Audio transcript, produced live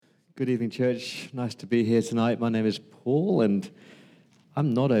Good evening, church. Nice to be here tonight. My name is Paul, and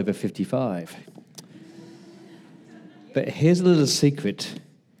I'm not over 55. But here's a little secret.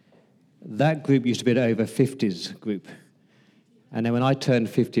 That group used to be an over 50s group. And then when I turned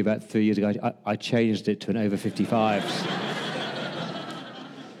 50 about 3 years ago, I changed it to an over 55s.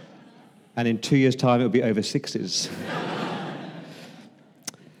 And in 2 years' time, it'll be over 60s.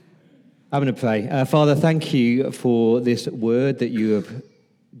 I'm going to pray. Father, thank you for this word that you have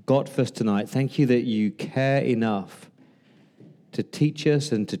got for us tonight. Thank you that you care enough to teach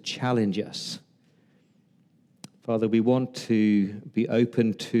us and to challenge us. Father, we want to be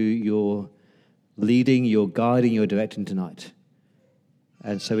open to your leading, your guiding, your directing tonight.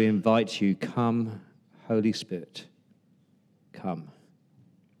 And so we invite you, come, Holy Spirit, come.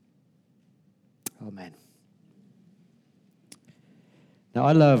 Amen. Now,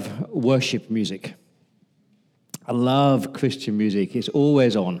 I love worship music. I love Christian music. It's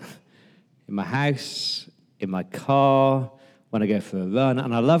always on in my house, in my car, when I go for a run.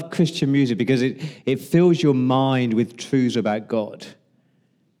 And I love Christian music because it fills your mind with truths about God.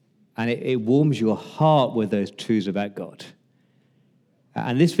 And it warms your heart with those truths about God.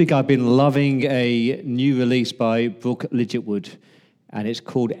 And this week I've been loving a new release by Brooke Littlewood, and it's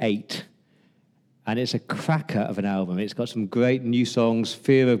called 8. And it's a cracker of an album. It's got some great new songs,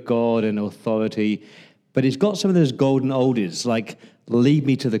 Fear of God and Authority. But it's got some of those golden oldies, like Lead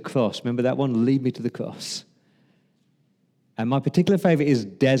Me to the Cross. Remember that one? Lead Me to the Cross. And my particular favorite is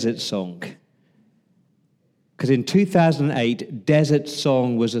Desert Song. Because in 2008, Desert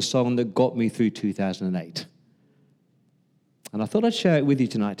Song was a song that got me through 2008. And I thought I'd share it with you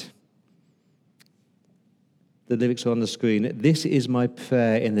tonight. The lyrics are on the screen. This is my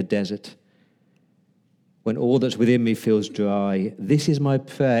prayer in the desert, when all that's within me feels dry. This is my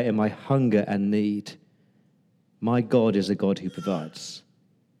prayer in my hunger and need. My God is the God who provides.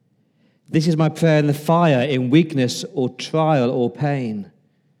 This is my prayer in the fire, in weakness or trial or pain.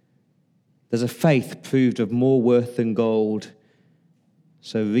 There's a faith proved of more worth than gold.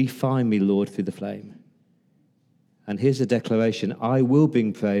 So refine me, Lord, through the flame. And here's the declaration. I will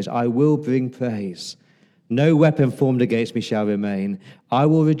bring praise. I will bring praise. No weapon formed against me shall remain. I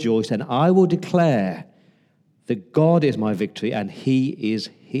will rejoice and I will declare that God is my victory and he is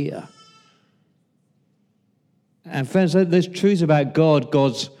here. And friends, there's truths about God,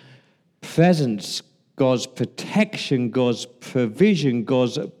 God's presence, God's protection, God's provision,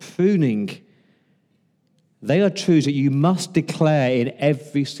 God's pruning. They are truths that you must declare in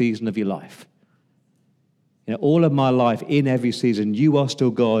every season of your life. You know, all of my life, in every season, you are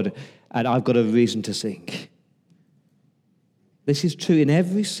still God, and I've got a reason to sing. This is true in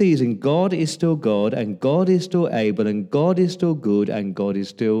every season. God is still God, and God is still able, and God is still good, and God is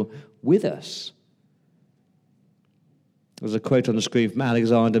still with us. There's a quote on the screen from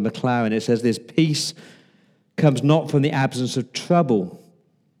Alexander McLaren. It says, this peace comes not from the absence of trouble,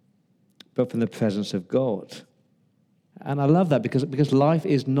 but from the presence of God. And I love that because life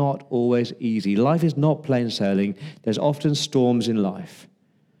is not always easy. Life is not plain sailing. There's often storms in life.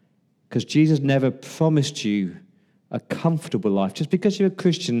 Because Jesus never promised you a comfortable life. Just because you're a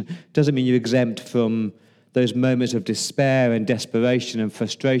Christian doesn't mean you're exempt from those moments of despair and desperation and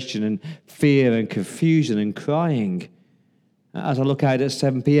frustration and fear and confusion and crying. As I look out at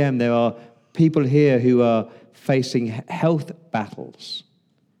 7 p.m., there are people here who are facing health battles,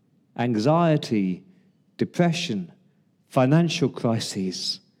 anxiety, depression, financial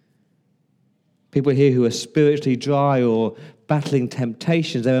crises. People here who are spiritually dry or battling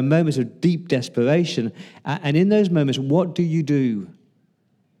temptations. There are moments of deep desperation. And in those moments, what do?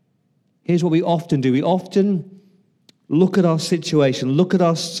 Here's what we often do. We often look at our situation, look at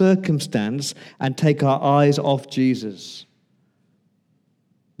our circumstance, and take our eyes off Jesus.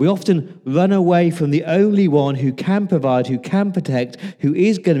 We often run away from the only one who can provide, who can protect, who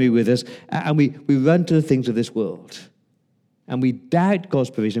is going to be with us, and we run to the things of this world. And we doubt God's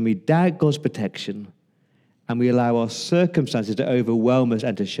provision, we doubt God's protection, and we allow our circumstances to overwhelm us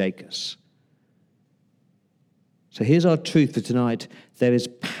and to shake us. So here's our truth for tonight. There is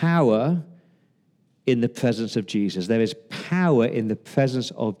power in the presence of Jesus. There is power in the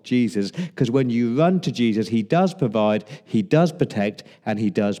presence of Jesus, because when you run to Jesus, he does provide, he does protect, and he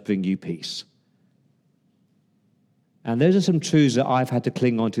does bring you peace. And those are some truths that I've had to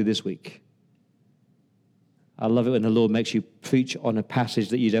cling on to this week. I love it when the Lord makes you preach on a passage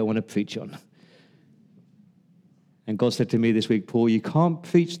that you don't want to preach on. And God said to me this week, Paul, you can't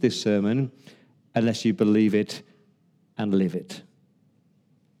preach this sermon unless you believe it and live it.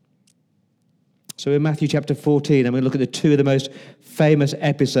 So in Matthew chapter 14, I'm going to look at the two of the most famous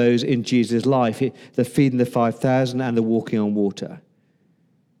episodes in Jesus' life, the feeding the 5,000 and the walking on water.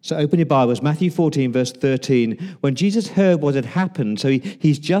 So open your Bibles, Matthew 14, verse 13. When Jesus heard what had happened, so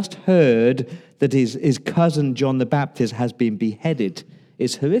he's just heard that his cousin John the Baptist has been beheaded.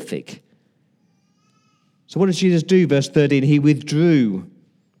 It's horrific. So what does Jesus do? Verse 13, he withdrew.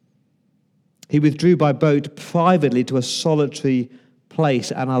 He withdrew by boat privately to a solitary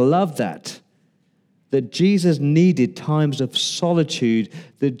place. And I love that Jesus needed times of solitude,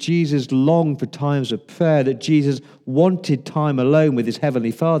 that Jesus longed for times of prayer, that Jesus wanted time alone with his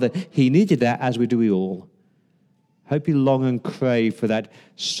heavenly Father. He needed that, as we do we all. Hope you long and crave for that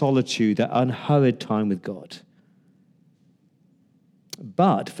solitude, that unhurried time with God.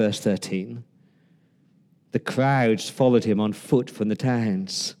 But, verse 13, the crowds followed him on foot from the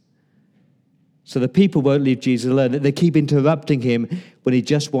towns. So the people won't leave Jesus alone. They keep interrupting him when he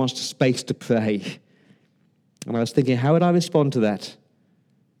just wants space to pray. And I was thinking, how would I respond to that?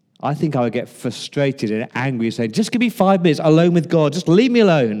 I think I would get frustrated and angry, saying, just give me 5 minutes alone with God. Just leave me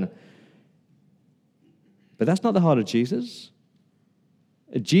alone. But that's not the heart of Jesus.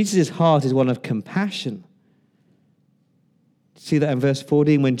 Jesus' heart is one of compassion. See that in verse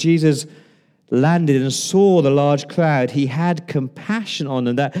 14? When Jesus landed and saw the large crowd, he had compassion on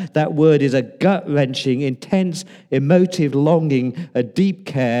them. That word is a gut-wrenching, intense, emotive longing, a deep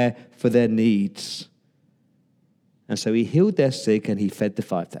care for their needs. And so he healed their sick and he fed the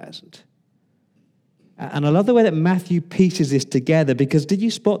 5,000. And I love the way that Matthew pieces this together, because did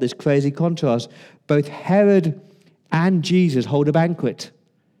you spot this crazy contrast? Both Herod and Jesus hold a banquet.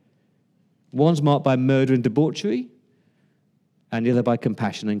 One's marked by murder and debauchery, and the other by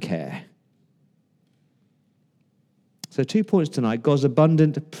compassion and care. So 2 points tonight: God's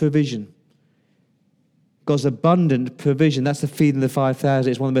abundant provision. God's abundant provision. That's the feeding of the 5,000.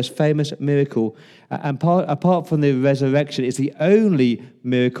 It's one of the most famous miracles. And apart from the resurrection, it's the only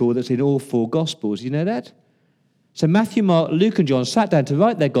miracle that's in all 4 Gospels. You know that? So Matthew, Mark, Luke, and John sat down to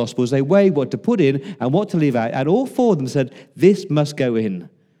write their Gospels. They weighed what to put in and what to leave out. And all 4 of them said, this must go in.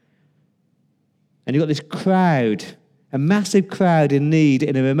 And you've got this crowd, a massive crowd in need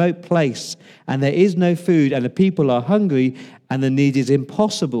in a remote place. And there is no food, and the people are hungry, and the need is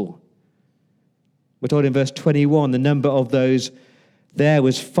impossible. We're told in verse 21, the number of those there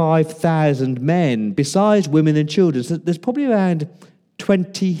was 5,000 men, besides women and children. So there's probably around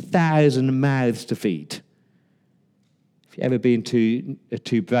 20,000 mouths to feed. If you've ever been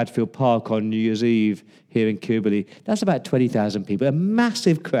to Bradfield Park on New Year's Eve here in Kirkby, that's about 20,000 people, a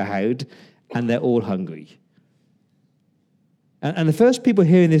massive crowd, and they're all hungry. And the first people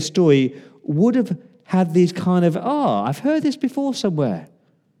hearing this story would have had these kind of, I've heard this before somewhere.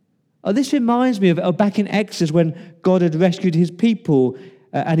 Oh, this reminds me of back in Exodus when God had rescued his people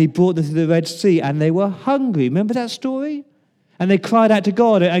and he brought them through the Red Sea and they were hungry. Remember that story? And they cried out to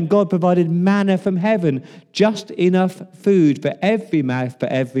God, and God provided manna from heaven, just enough food for every mouth for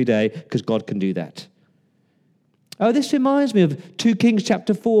every day, because God can do that. Oh, this reminds me of 2 Kings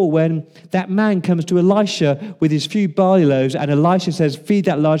chapter 4, when that man comes to Elisha with his few barley loaves, and Elisha says, feed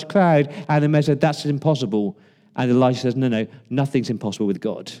that large crowd, and the man said, that's impossible. And Elisha says, no, nothing's impossible with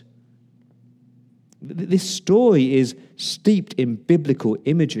God. This story is steeped in biblical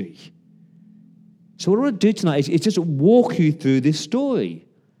imagery. So what I want to do tonight is just walk you through this story.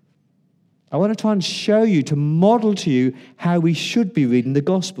 I want to try and show you, to model to you how we should be reading the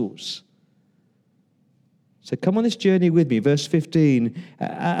Gospels. So come on this journey with me. Verse 15,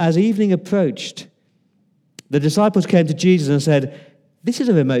 as evening approached, the disciples came to Jesus and said, this is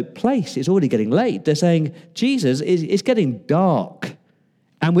a remote place. It's already getting late. They're saying, Jesus, it's getting dark,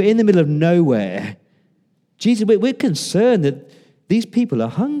 and we're in the middle of nowhere. Jesus, we're concerned that these people are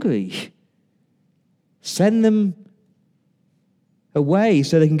hungry. Send them away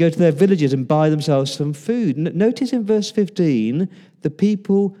so they can go to their villages and buy themselves some food. Notice in verse 15, the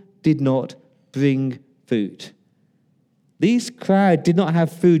people did not bring food. These crowd did not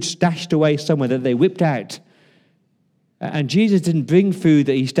have food stashed away somewhere that they whipped out. And Jesus didn't bring food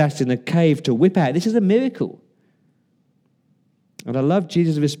that he stashed in a cave to whip out. This is a miracle. And I love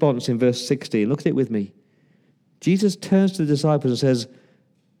Jesus' response in verse 16. Look at it with me. Jesus turns to the disciples and says,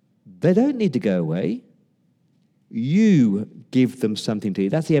 they don't need to go away. You give them something to eat.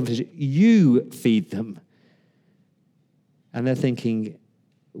 That's the emphasis. You feed them. And they're thinking,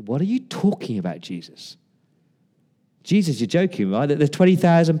 what are you talking about, Jesus? Jesus, you're joking, right? There's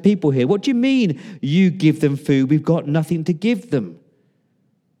 20,000 people here. What do you mean you give them food? We've got nothing to give them.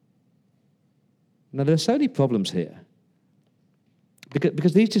 Now, there are so many problems here.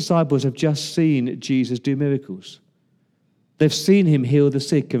 Because these disciples have just seen Jesus do miracles. They've seen him heal the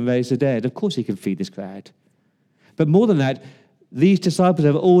sick and raise the dead. Of course he can feed this crowd. But more than that, these disciples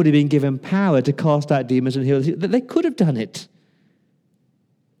have already been given power to cast out demons and heal the sick. They could have done it.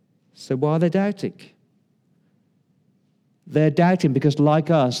 So why are they doubting? They're doubting because,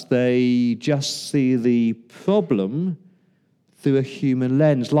 like us, they just see the problem through a human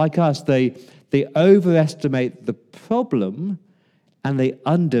lens. Like us, they overestimate the problem and they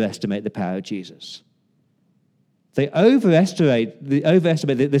underestimate the power of Jesus. They overestimate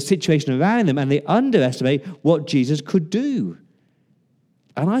the situation around them, and they underestimate what Jesus could do.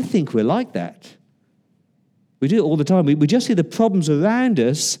 And I think we're like that. We do it all the time. We just see the problems around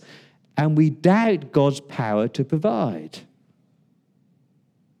us, and we doubt God's power to provide.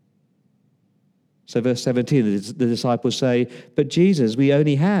 So verse 17, the disciples say, "But Jesus, we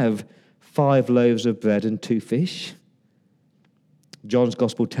only have 5 loaves of bread and 2 fish." John's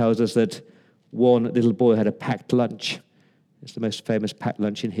gospel tells us that one little boy had a packed lunch. It's the most famous packed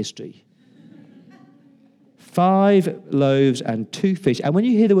lunch in history. 5 loaves and 2 fish. And when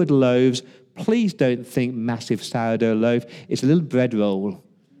you hear the word loaves, please don't think massive sourdough loaf. It's a little bread roll.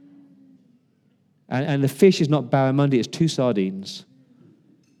 And the fish is not barramundi, it's 2 sardines.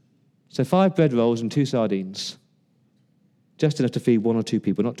 So 5 bread rolls and 2 sardines. Just enough to feed 1 or 2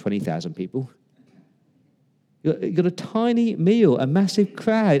 people, not 20,000 people. You've got a tiny meal, a massive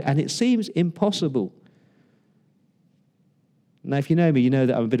crowd, and it seems impossible. Now, if you know me, you know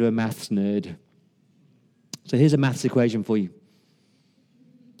that I'm a bit of a maths nerd. So here's a maths equation for you.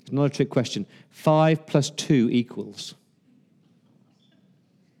 It's not a trick question. 5 plus 2 equals.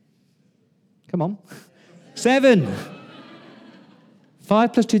 Come on. 7.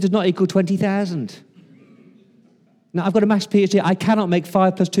 5 plus 2 does not equal 20,000. Now, I've got a maths PhD. I cannot make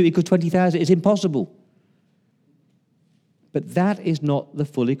 5 plus 2 equal 20,000. It's impossible. But that is not the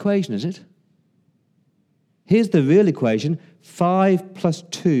full equation, is it? Here's the real equation. 5 plus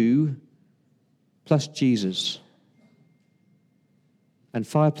 2 plus Jesus. And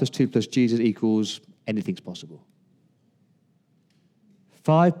 5 plus 2 plus Jesus equals anything's possible.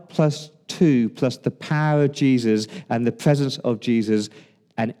 5 plus 2 plus the power of Jesus and the presence of Jesus,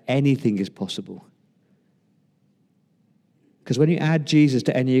 and anything is possible. Because when you add Jesus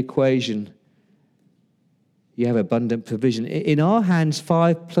to any equation, you have abundant provision. In our hands,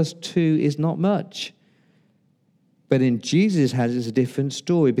 5 plus 2 is not much. But in Jesus' hands, it's a different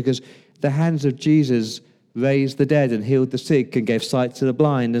story, because the hands of Jesus raised the dead and healed the sick and gave sight to the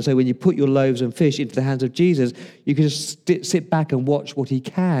blind. And so when you put your loaves and fish into the hands of Jesus, you can just sit back and watch what he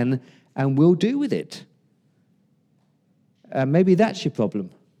can and will do with it. Maybe that's your problem.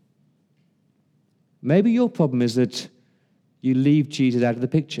 Maybe your problem is that you leave Jesus out of the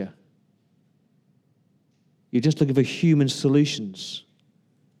picture. You're just looking for human solutions,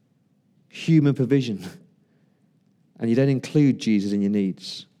 human provision, and you don't include Jesus in your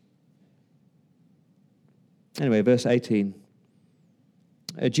needs. Anyway, verse 18.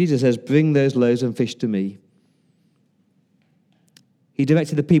 Jesus says, "Bring those loaves and fish to me." He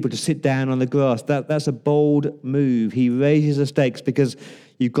directed the people to sit down on the grass. That's a bold move. He raises the stakes, because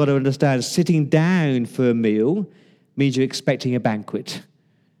you've got to understand, sitting down for a meal means you're expecting a banquet.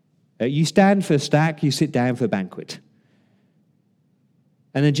 You stand for a stack, you sit down for a banquet.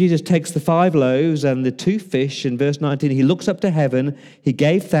 And then Jesus takes the 5 loaves and the 2 fish. In verse 19, he looks up to heaven, he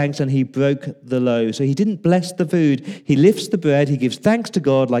gave thanks, and he broke the loaves. So he didn't bless the food. He lifts the bread, he gives thanks to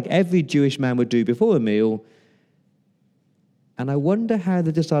God like every Jewish man would do before a meal. And I wonder how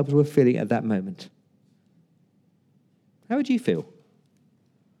the disciples were feeling at that moment. How would you feel?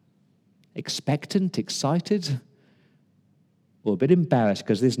 Expectant, excited? Or a bit embarrassed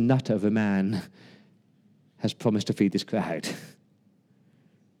because this nut of a man has promised to feed this crowd?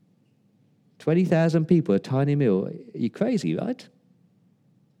 20,000 people, a tiny meal. You're crazy, right?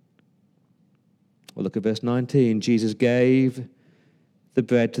 Well, look at verse 19. Jesus gave the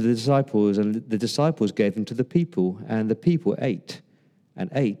bread to the disciples, and the disciples gave them to the people, and the people ate and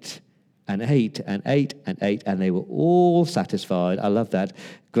ate and ate and ate and ate, and they were all satisfied. I love that.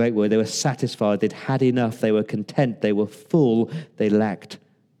 Great word. They were satisfied. They'd had enough. They were content. They were full. They lacked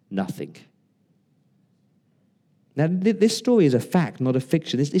nothing. Now, this story is a fact, not a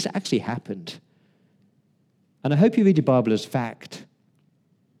fiction. This actually happened. And I hope you read your Bible as fact.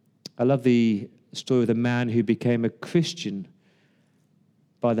 I love the story of the man who became a Christian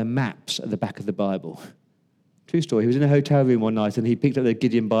by the maps at the back of the Bible. True story. He was in a hotel room one night and he picked up the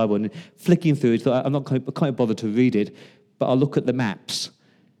Gideon Bible and flicking through it, he thought, I can't bother to read it, but I'll look at the maps.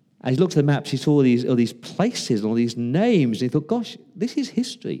 As he looked at the maps, he saw all these places and all these names, and he thought, gosh, this is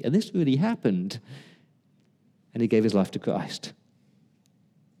history, and this really happened. And he gave his life to Christ.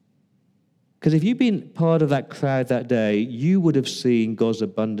 Because if you'd been part of that crowd that day, you would have seen God's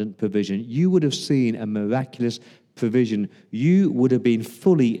abundant provision. You would have seen a miraculous provision. You would have been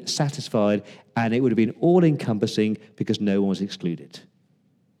fully satisfied, and it would have been all-encompassing because no one was excluded.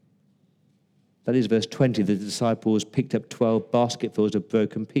 That is verse 20. The disciples picked up 12 basketfuls of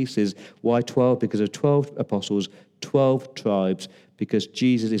broken pieces. Why 12? Because of 12 apostles, 12 tribes, because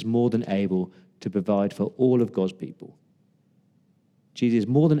Jesus is more than able to provide for all of God's people. Jesus is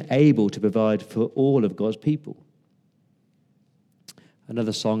more than able to provide for all of God's people.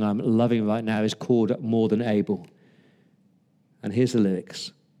 Another song I'm loving right now is called More Than Able. And here's the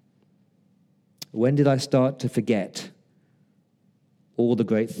lyrics. When did I start to forget all the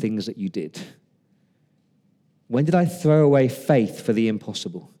great things that you did? When did I throw away faith for the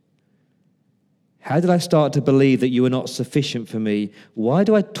impossible? How did I start to believe that you were not sufficient for me? Why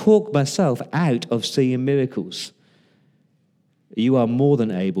do I talk myself out of seeing miracles? You are more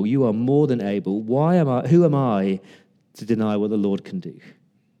than able. You are more than able. Who am I to deny what the Lord can do?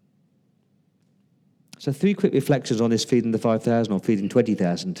 So 3 quick reflections on this feeding the 5,000 or feeding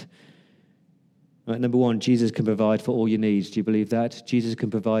 20,000. Right, number 1, Jesus can provide for all your needs. Do you believe that? Jesus can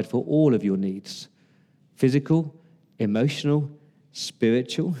provide for all of your needs. Physical, emotional,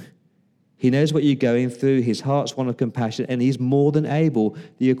 spiritual. He knows what you're going through. His heart's one of compassion, and he's more than able.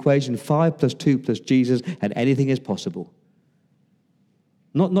 The equation 5 + 2 + Jesus, and anything is possible.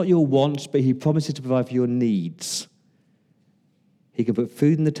 Not your wants, but he promises to provide for your needs. He can put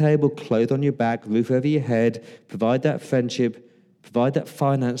food on the table, clothes on your back, roof over your head, provide that friendship, provide that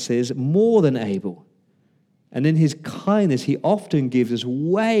finances, more than able. And in his kindness, he often gives us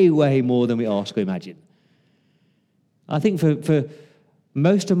way, way more than we ask or imagine. I think for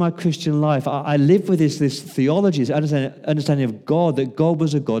most of my Christian life, I live with this theology, this understanding of God, that God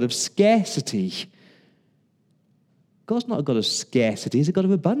was a God of scarcity. God's not a God of scarcity, he's a God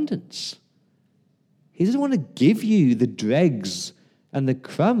of abundance. He doesn't want to give you the dregs and the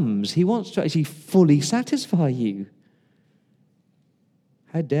crumbs. He wants to actually fully satisfy you.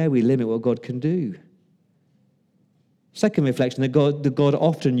 How dare we limit what God can do? Second reflection, that God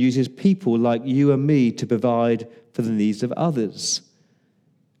often uses people like you and me to provide for the needs of others.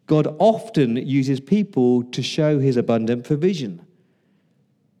 God often uses people to show his abundant provision.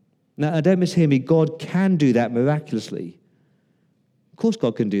 Now, don't mishear me, God can do that miraculously. Of course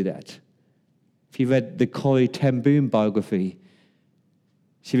God can do that. If you read the Corrie ten Boom biography,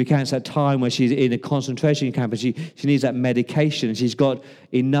 she recounts that time when she's in a concentration camp and she needs that medication. She's got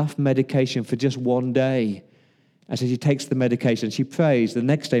enough medication for just one day. And so she takes the medication, she prays. The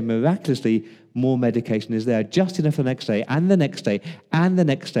next day, miraculously, more medication is there. Just enough for the next day, and the next day, and the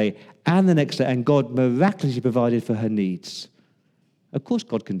next day, and the next day. And God miraculously provided for her needs. Of course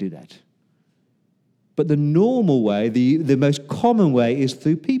God can do that. But the normal way, the most common way, is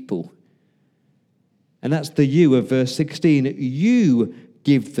through people. And that's the you of verse 16. You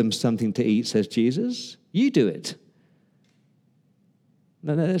give them something to eat, says Jesus. You do it.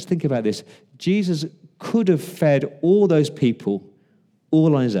 Now let's think about this. Jesus could have fed all those people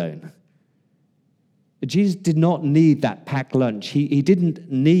all on his own. Jesus did not need that packed lunch. He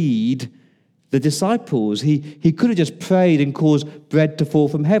didn't need the disciples. He could have just prayed and caused bread to fall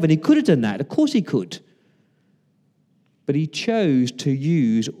from heaven. He could have done that. Of course he could. But he chose to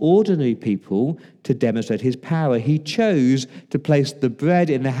use ordinary people to demonstrate his power. He chose to place the bread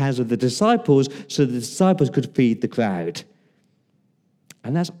in the hands of the disciples so the disciples could feed the crowd.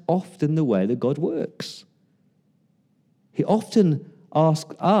 And that's often the way that God works. He often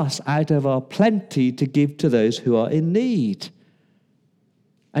asks us out of our plenty to give to those who are in need.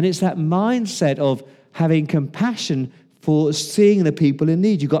 And it's that mindset of having compassion for seeing the people in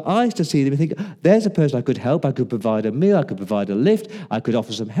need. You've got eyes to see them and think, there's a person I could help. I could provide a meal. I could provide a lift. I could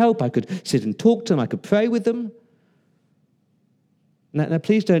offer some help. I could sit and talk to them. I could pray with them. Now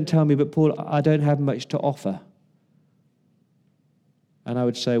please don't tell me, but Paul, I don't have much to offer. And I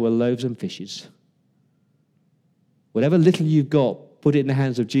would say, well, loaves and fishes. Whatever little you've got, put it in the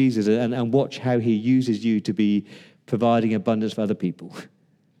hands of Jesus and watch how he uses you to be providing abundance for other people.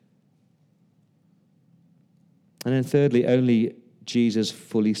 And then thirdly, only Jesus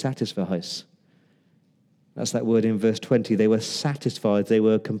fully satisfies. That's that word in verse 20. They were satisfied, they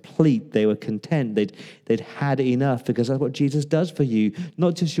were complete, they were content, they'd had enough, because that's what Jesus does for you.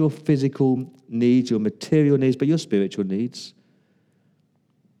 Not just your physical needs, your material needs, but your spiritual needs.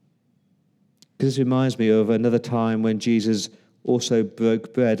 This reminds me of another time when Jesus also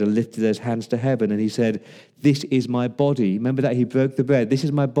broke bread and lifted his hands to heaven, and he said, this is my body. Remember that? He broke the bread. This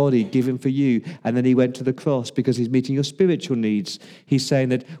is my body given for you. And then he went to the cross because he's meeting your spiritual needs. He's saying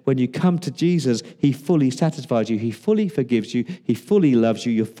that when you come to Jesus, he fully satisfies you. He fully forgives you. He fully loves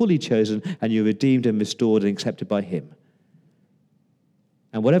you. You're fully chosen, and you're redeemed and restored and accepted by him.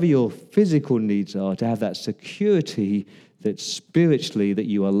 And whatever your physical needs are, to have that security that spiritually that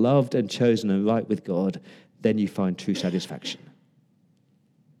you are loved and chosen and right with God, then you find true satisfaction.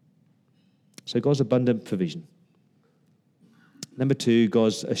 So God's abundant provision. Number 2,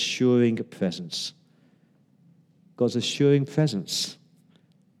 God's assuring presence. God's assuring presence.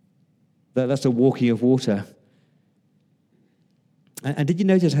 That's a walking of water. And did you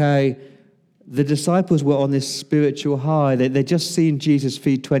notice how the disciples were on this spiritual high? They'd just seen Jesus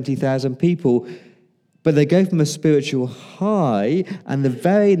feed 20,000 people, but they go from a spiritual high, and the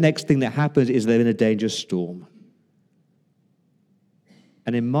very next thing that happens is they're in a dangerous storm.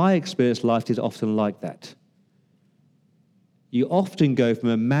 And in my experience, life is often like that. You often go from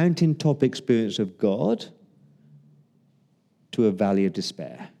a mountaintop experience of God to a valley of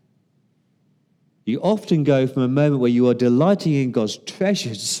despair. You often go from a moment where you are delighting in God's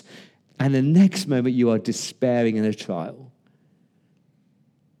treasures, and the next moment you are despairing in a trial.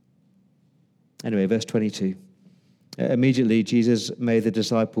 Anyway, verse 22. Immediately, Jesus made the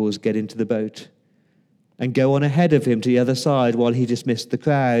disciples get into the boat and go on ahead of him to the other side while he dismissed the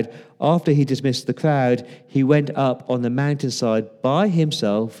crowd. After he dismissed the crowd, he went up on the mountainside by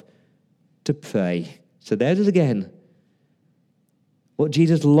himself to pray. So there it is again. What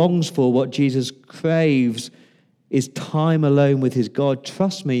Jesus longs for, what Jesus craves, is time alone with his God.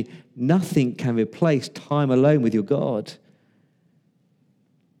 Trust me, nothing can replace time alone with your God.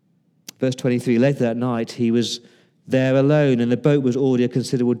 Verse 23, later that night, he was there alone, and the boat was already a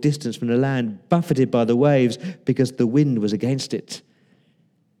considerable distance from the land, buffeted by the waves because the wind was against it.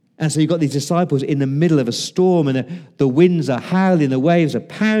 And so you've got these disciples in the middle of a storm, and the winds are howling, the waves are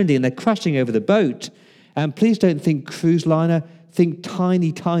pounding, and they're crashing over the boat. And please don't think cruise liner, think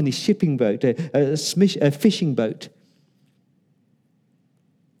tiny, tiny shipping boat, a fishing boat.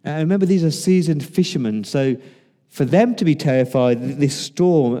 And remember, these are seasoned fishermen, so for them to be terrified, this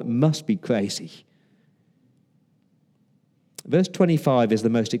storm must be crazy. Verse 25 is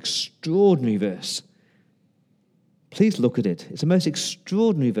the most extraordinary verse. Please look at it. It's the most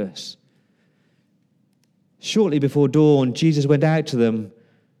extraordinary verse. Shortly before dawn, Jesus went out to them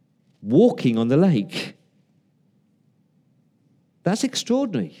walking on the lake. That's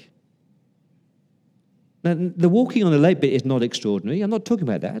extraordinary. Now, the walking on the lake bit is not extraordinary. I'm not talking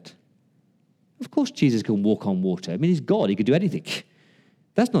about that. Of course Jesus can walk on water. I mean, he's God. He could do anything.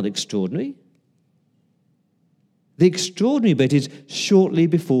 That's not extraordinary. The extraordinary bit is shortly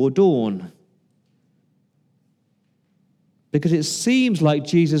before dawn. Because it seems like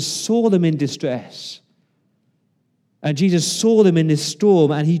Jesus saw them in distress. And Jesus saw them in this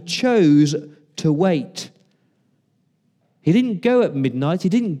storm, and he chose to wait. He didn't go at midnight. He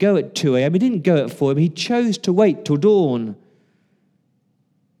didn't go at 2 a.m. He didn't go at 4 a.m. He chose to wait till dawn.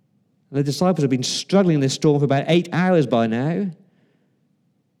 And the disciples have been struggling in this storm for about 8 hours by now.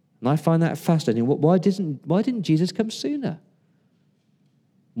 And I find that fascinating. Why didn't Jesus come sooner?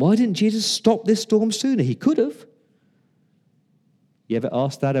 Why didn't Jesus stop this storm sooner? He could have. You ever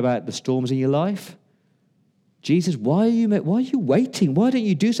asked that about the storms in your life? Jesus, why are you waiting? Why don't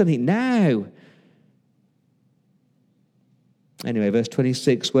you do something now? Anyway, verse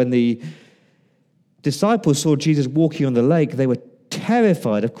 26, when the disciples saw Jesus walking on the lake, they were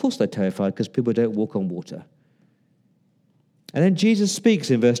terrified. Of course they're terrified, because people don't walk on water. And then Jesus speaks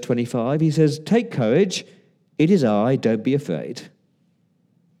in verse 25. He says, "Take courage, it is I, don't be afraid." I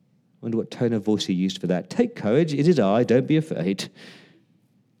wonder what tone of voice he used for that. "Take courage, it is I, don't be afraid."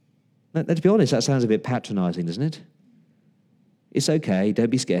 Now, to be honest, that sounds a bit patronizing, doesn't it? It's okay, don't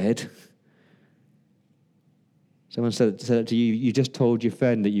be scared. Someone said it to you, you just told your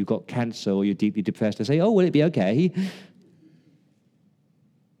friend that you've got cancer or you're deeply depressed. They say, "Oh, will it be okay?"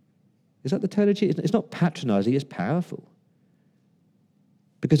 Is that the tone of Jesus? It's not patronizing, it's powerful.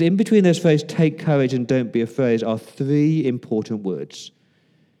 Because in between those phrases, "take courage" and "don't be afraid," are 3 important words.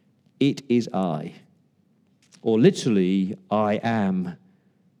 It is I. Or literally, I am.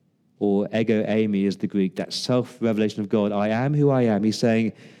 Or ego eimi is the Greek, that self-revelation of God. I am who I am. He's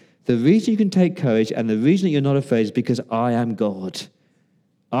saying, the reason you can take courage and the reason that you're not afraid is because I am God.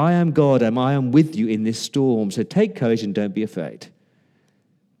 I am God, and I am with you in this storm. So take courage and don't be afraid.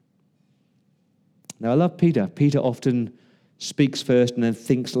 Now, I love Peter. Peter often speaks first and then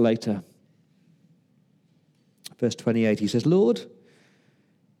thinks later. Verse 28, he says, "Lord,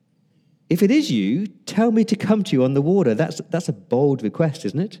 if it is you, tell me to come to you on the water." That's a bold request,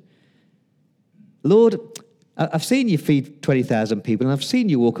 isn't it? "Lord, I've seen you feed 20,000 people, and I've seen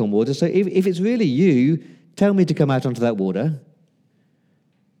you walk on water, so if it's really you, tell me to come out onto that water."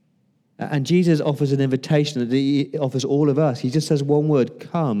 And Jesus offers an invitation that he offers all of us. He just says one word,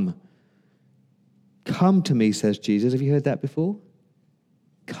 "Come." "Come to me," says Jesus. Have you heard that before?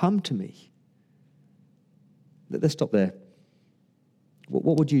 Come to me. Let's stop there.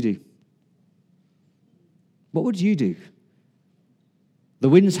 What would you do? What would you do? The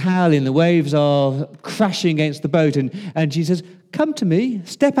wind's howling, the waves are crashing against the boat, and Jesus says, come to me,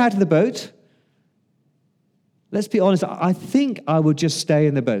 step out of the boat. Let's be honest, I think I would just stay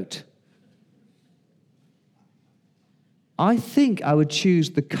in the boat. I think I would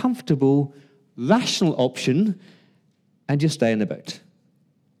choose the comfortable, rational option and just stay in the boat.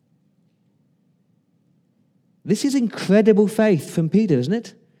 This is incredible faith from Peter, isn't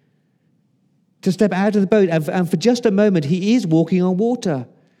it? To step out of the boat, and for just a moment, he is walking on water.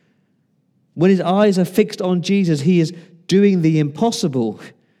 When his eyes are fixed on Jesus, he is doing the impossible.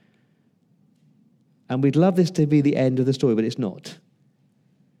 And we'd love this to be the end of the story, but it's not.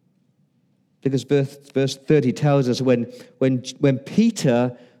 Because verse 30 tells us when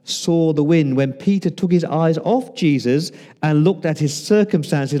Peter saw the wind, when Peter took his eyes off Jesus and looked at his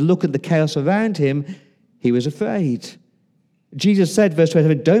circumstances, looked at the chaos around him, he was afraid. Jesus said, verse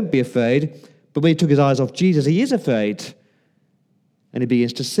 27, don't be afraid. But when he took his eyes off Jesus, he is afraid. And he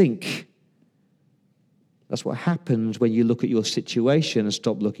begins to sink. That's what happens when you look at your situation and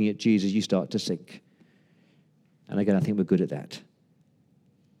stop looking at Jesus. You start to sink. And again, I think we're good at that.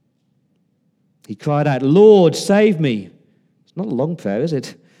 He cried out, Lord, save me. It's not a long prayer, is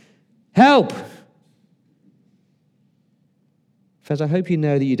it? Help! Friends, I hope you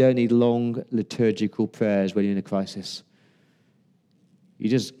know that you don't need long liturgical prayers when you're in a crisis. You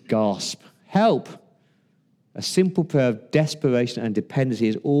just gasp, help! A simple prayer of desperation and dependency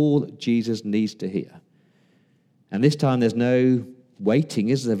is all Jesus needs to hear. And this time there's no waiting,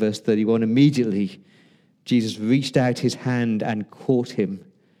 is there? Verse 31, immediately Jesus reached out his hand and caught him.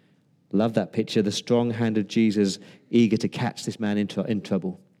 Love that picture, the strong hand of Jesus eager to catch this man in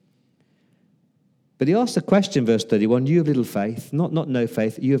trouble. But he asks the question, verse 31, you have little faith, not no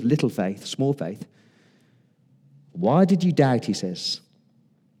faith, you have little faith, small faith. Why did you doubt, he says.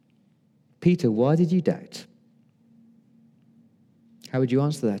 Peter, why did you doubt? How would you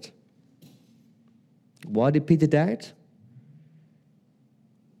answer that? Why did Peter doubt?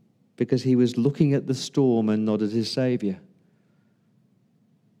 Because he was looking at the storm and not at his Savior.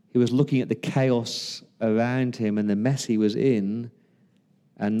 He was looking at the chaos around him and the mess he was in,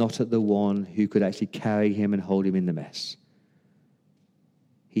 and not at the one who could actually carry him and hold him in the mess.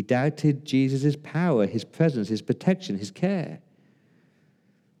 He doubted Jesus' power, his presence, his protection, his care.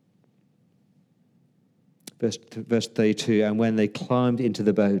 Verse 32, and when they climbed into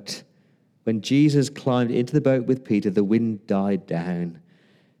the boat, when Jesus climbed into the boat with Peter, the wind died down,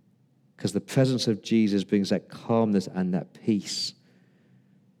 because the presence of Jesus brings that calmness and that peace,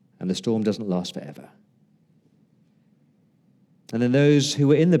 and the storm doesn't last forever. And then those who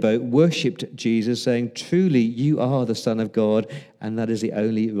were in the boat worshipped Jesus, saying, truly, you are the Son of God. And that is the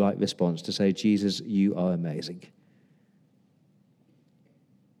only right response, to say, Jesus, you are amazing.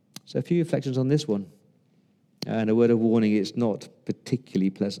 So a few reflections on this one. And a word of warning, it's not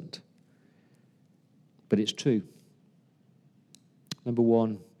particularly pleasant. But it's true. Number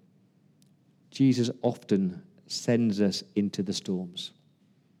one, Jesus often sends us into the storms.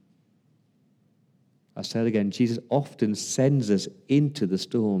 I'll say it again. Jesus often sends us into the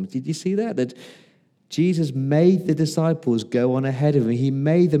storm. Did you see that? That Jesus made the disciples go on ahead of him. He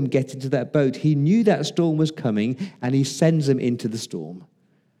made them get into that boat. He knew that storm was coming, and he sends them into the storm.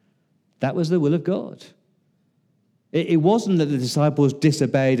 That was the will of God. It wasn't that the disciples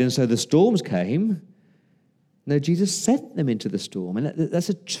disobeyed and so the storms came. No, Jesus sent them into the storm. And that's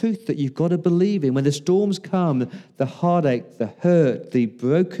a truth that you've got to believe in. When the storms come, the heartache, the hurt, the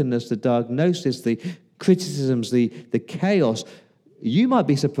brokenness, the diagnosis, the criticisms, the chaos, you might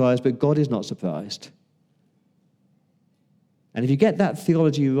be surprised, but God is not surprised. And if you get that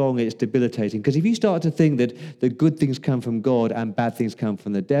theology wrong, it's debilitating. Because if you start to think that the good things come from God and bad things come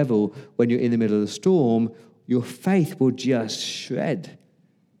from the devil when you're in the middle of the storm, your faith will just shred.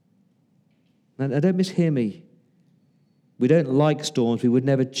 Now, don't mishear me. We don't like storms. We would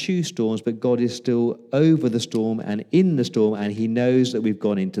never choose storms, but God is still over the storm and in the storm, and he knows that we've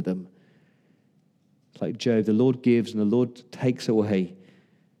gone into them. It's like Job, the Lord gives and the Lord takes away.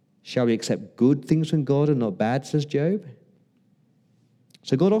 Shall we accept good things from God and not bad, says Job?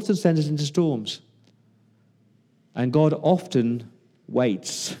 So God often sends us into storms. And God often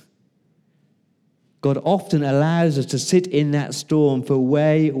waits. God often allows us to sit in that storm for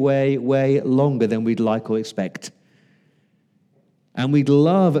way, way, way longer than we'd like or expect. And we'd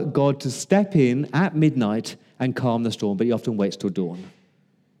love God to step in at midnight and calm the storm, but he often waits till dawn.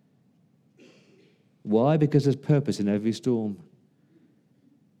 Why? Because there's purpose in every storm.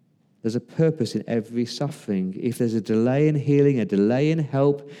 There's a purpose in every suffering. If there's a delay in healing, a delay in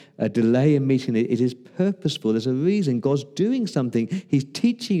help, a delay in meeting, it is purposeful. There's a reason. God's doing something. He's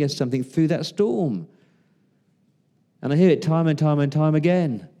teaching us something through that storm. And I hear it time and time and time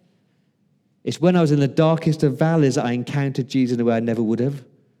again. It's when I was in the darkest of valleys that I encountered Jesus in a way I never would have.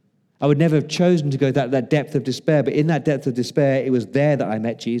 I would never have chosen to go that depth of despair, but in that depth of despair, it was there that I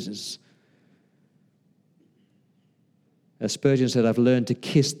met Jesus. As Spurgeon said, I've learned to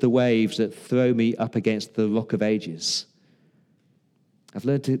kiss the waves that throw me up against the rock of ages. I've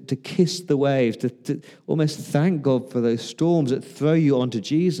learned to kiss the waves, to almost thank God for those storms that throw you onto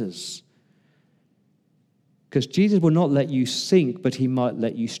Jesus. Because Jesus will not let you sink, but he might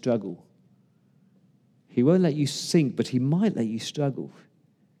let you struggle. He won't let you sink, but he might let you struggle.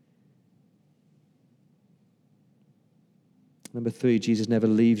 Number 3, Jesus never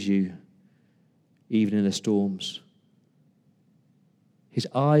leaves you, even in the storms. His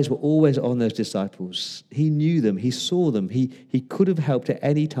eyes were always on those disciples. He knew them. He saw them. He could have helped at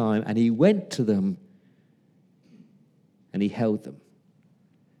any time, and he went to them, and he held them.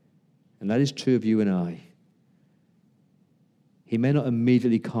 And that is true of you and I. He may not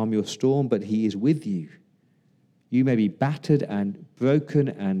immediately calm your storm, but he is with you. You may be battered and broken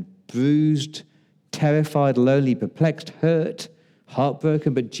and bruised, terrified, lonely, perplexed, hurt,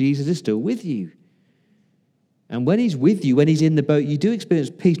 heartbroken, but Jesus is still with you. And when he's with you, when he's in the boat, you do experience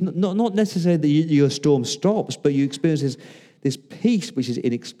peace. Not necessarily that your storm stops, but you experience this peace which is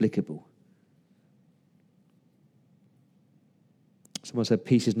inexplicable. Someone said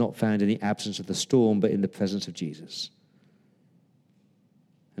peace is not found in the absence of the storm, but in the presence of Jesus.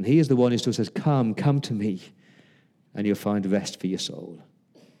 And he is the one who still says, come to me, and you'll find rest for your soul.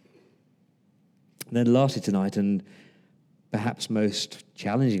 And then lastly tonight, and perhaps most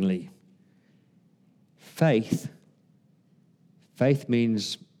challengingly, faith. Faith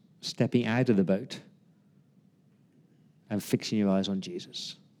means stepping out of the boat and fixing your eyes on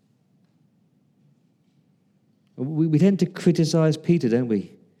Jesus. We tend to criticize Peter, don't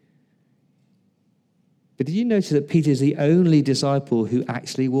we? But did you notice that Peter is the only disciple who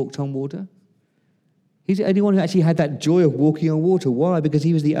actually walked on water? He's the only one who actually had that joy of walking on water. Why? Because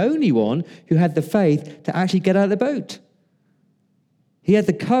he was the only one who had the faith to actually get out of the boat. He had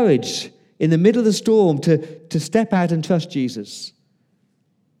the courage in the middle of the storm to step out and trust Jesus.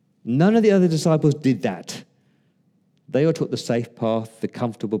 None of the other disciples did that. They all took the safe path, the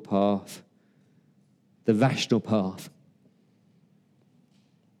comfortable path, the rational path.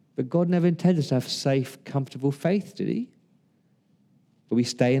 But God never intended us to have safe, comfortable faith, did he? But we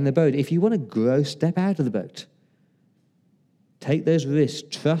stay in the boat. If you want to grow, step out of the boat. Take those risks.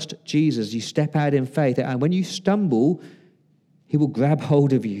 Trust Jesus. You step out in faith. And when you stumble, he will grab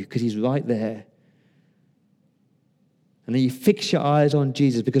hold of you because he's right there. And then you fix your eyes on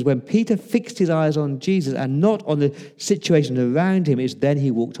Jesus, because when Peter fixed his eyes on Jesus and not on the situation around him, it's then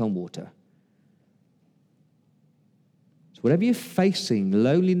he walked on water. So whatever you're facing,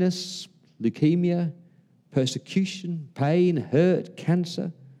 loneliness, leukemia, persecution, pain, hurt,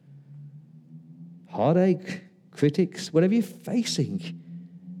 cancer, heartache, critics, whatever you're facing,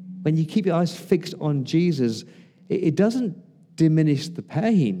 when you keep your eyes fixed on Jesus, it doesn't diminish the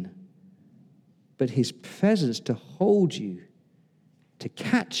pain, but his presence to hold you, to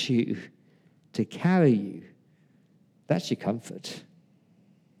catch you, to carry you, that's your comfort.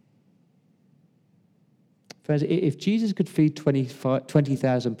 Friends, if Jesus could feed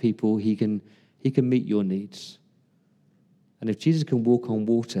 20,000 people, he can meet your needs. And if Jesus can walk on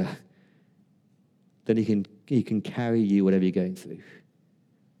water, then he can carry you whatever you're going through.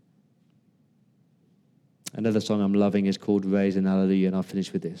 Another song I'm loving is called Raise an Hallelujah, and I'll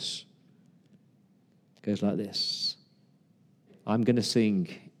finish with this. It goes like this. I'm going to sing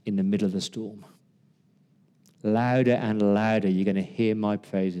in the middle of the storm. Louder and louder, you're going to hear my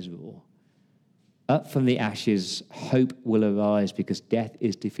praises roar. Up from the ashes, hope will arise, because death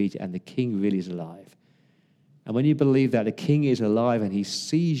is defeated and the King really is alive. And when you believe that the King is alive and he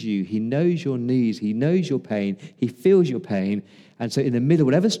sees you, he knows your needs, he knows your pain, he feels your pain. And so in the middle,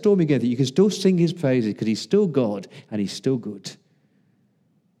 whatever storm you're going through, you can still sing his praises because he's still God and he's still good.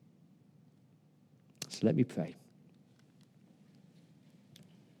 So let me pray.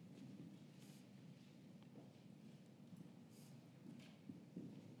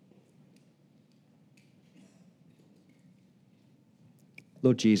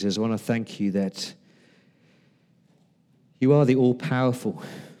 Lord Jesus, I want to thank you that you are the all-powerful,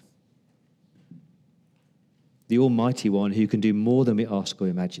 the almighty one who can do more than we ask or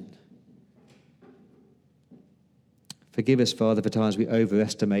imagine. Forgive us, Father, for times we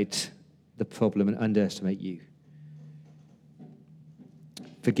overestimate the problem and underestimate you.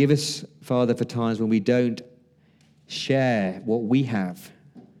 Forgive us, Father, for times when we don't share what we have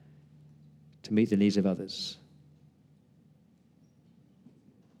to meet the needs of others.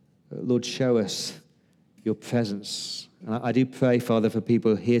 Lord, show us your presence. And I do pray, Father, for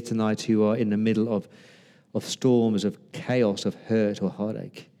people here tonight who are in the middle of storms, of chaos, of hurt or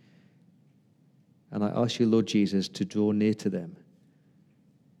heartache. And I ask you, Lord Jesus, to draw near to them,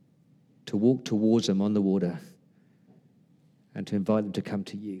 to walk towards them on the water, and to invite them to come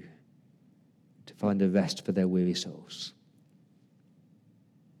to you, to find a rest for their weary souls.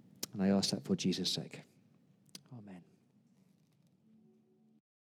 And I ask that for Jesus' sake.